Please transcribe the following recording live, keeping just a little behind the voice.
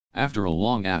After a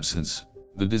long absence,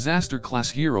 the disaster-class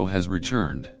hero has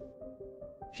returned.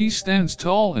 He stands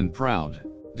tall and proud,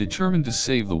 determined to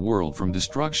save the world from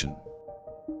destruction.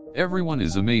 Everyone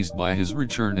is amazed by his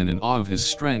return and in awe of his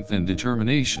strength and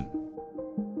determination.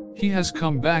 He has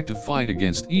come back to fight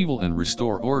against evil and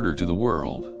restore order to the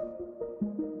world.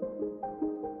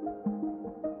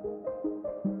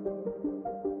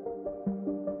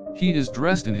 He is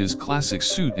dressed in his classic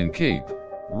suit and cape,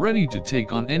 ready to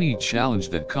take on any challenge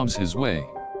that comes his way.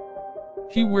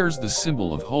 He wears the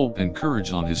symbol of hope and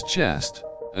courage on his chest,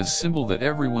 a symbol that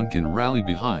everyone can rally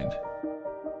behind.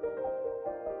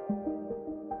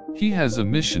 He has a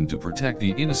mission to protect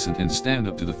the innocent and stand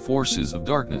up to the forces of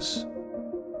darkness.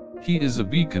 He is a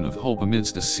beacon of hope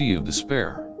amidst a sea of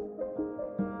despair.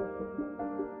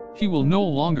 He will no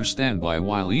longer stand by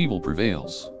while evil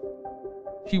prevails.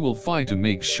 He will fight to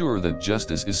make sure that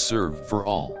justice is served for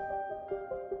all.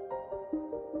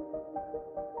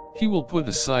 He will put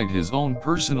aside his own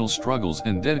personal struggles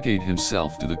and dedicate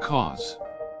himself to the cause.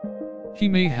 He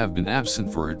may have been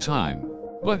absent for a time,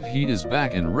 but he is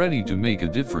back and ready to make a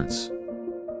difference.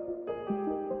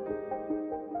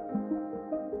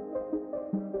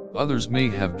 Others may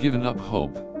have given up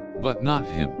hope, but not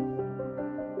him.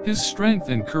 His strength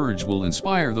and courage will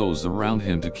inspire those around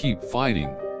him to keep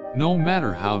fighting, no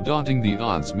matter how daunting the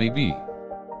odds may be.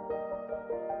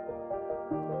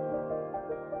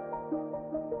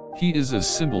 He is a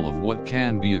symbol of what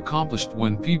can be accomplished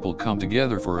when people come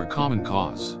together for a common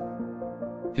cause.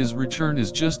 His return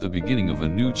is just the beginning of a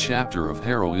new chapter of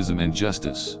heroism and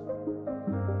justice.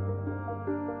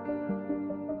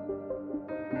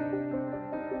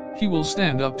 He will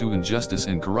stand up to injustice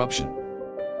and corruption.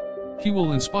 He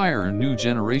will inspire a new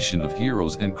generation of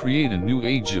heroes and create a new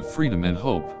age of freedom and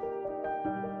hope.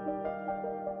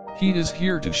 He is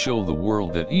here to show the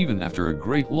world that even after a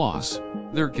great loss,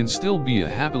 there can still be a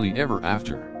happily ever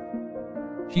after.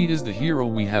 He is the hero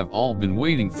we have all been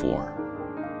waiting for.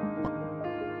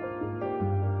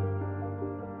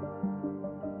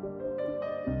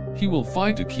 He will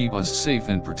fight to keep us safe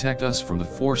and protect us from the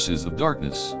forces of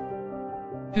darkness.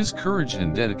 His courage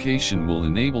and dedication will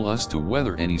enable us to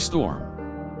weather any storm.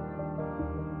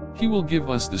 He will give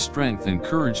us the strength and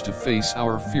courage to face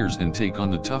our fears and take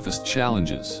on the toughest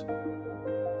challenges.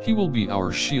 He will be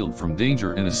our shield from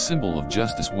danger and a symbol of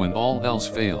justice when all else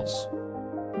fails.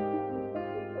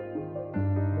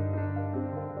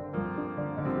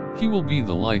 He will be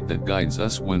the light that guides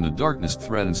us when the darkness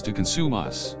threatens to consume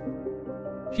us.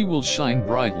 He will shine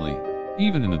brightly,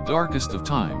 even in the darkest of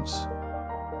times.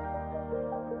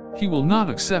 He will not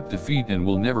accept defeat and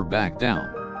will never back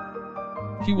down.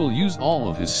 He will use all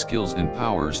of his skills and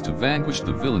powers to vanquish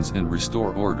the villains and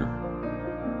restore order.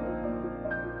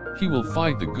 He will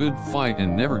fight the good fight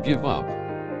and never give up.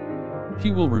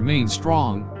 He will remain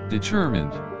strong,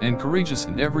 determined, and courageous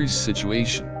in every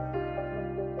situation.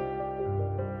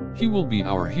 He will be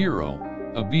our hero,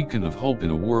 a beacon of hope in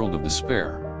a world of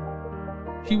despair.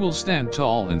 He will stand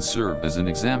tall and serve as an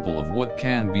example of what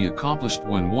can be accomplished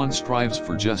when one strives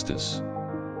for justice.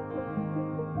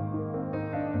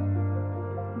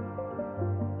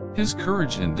 His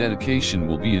courage and dedication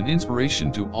will be an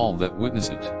inspiration to all that witness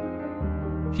it.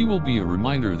 He will be a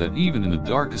reminder that even in the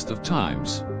darkest of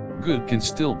times, good can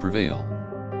still prevail.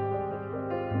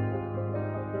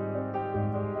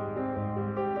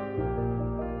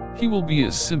 He will be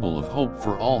a symbol of hope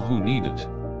for all who need it.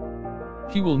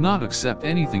 He will not accept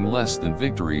anything less than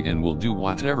victory and will do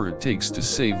whatever it takes to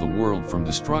save the world from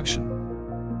destruction.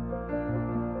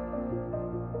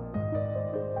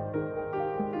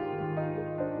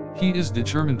 He is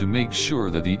determined to make sure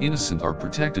that the innocent are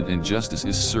protected and justice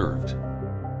is served.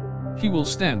 He will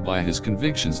stand by his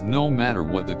convictions no matter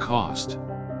what the cost.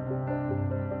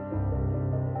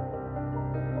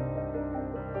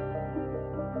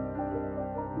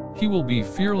 He will be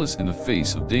fearless in the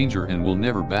face of danger and will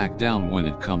never back down when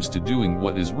it comes to doing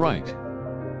what is right.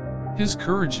 His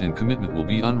courage and commitment will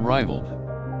be unrivaled.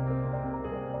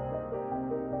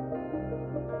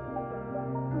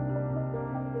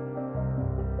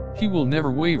 He will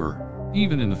never waver,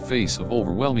 even in the face of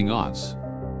overwhelming odds.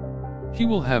 He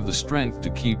will have the strength to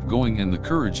keep going and the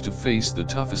courage to face the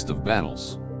toughest of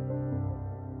battles.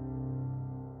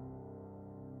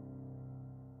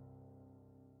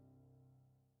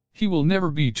 He will never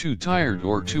be too tired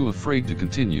or too afraid to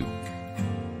continue.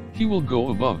 He will go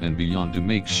above and beyond to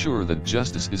make sure that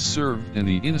justice is served and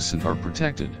the innocent are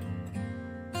protected.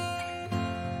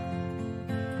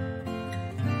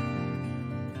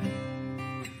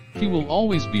 He will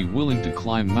always be willing to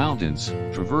climb mountains,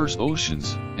 traverse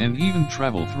oceans, and even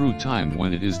travel through time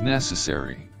when it is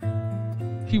necessary.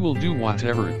 He will do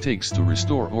whatever it takes to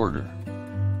restore order.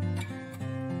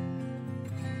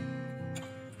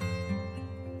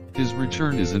 His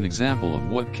return is an example of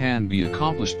what can be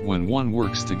accomplished when one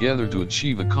works together to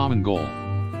achieve a common goal.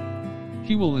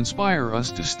 He will inspire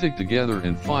us to stick together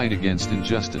and fight against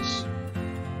injustice.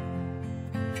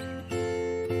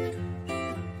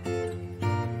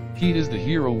 He is the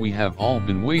hero we have all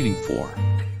been waiting for.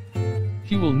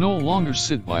 He will no longer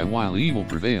sit by while evil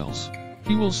prevails.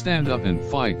 He will stand up and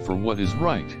fight for what is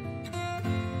right.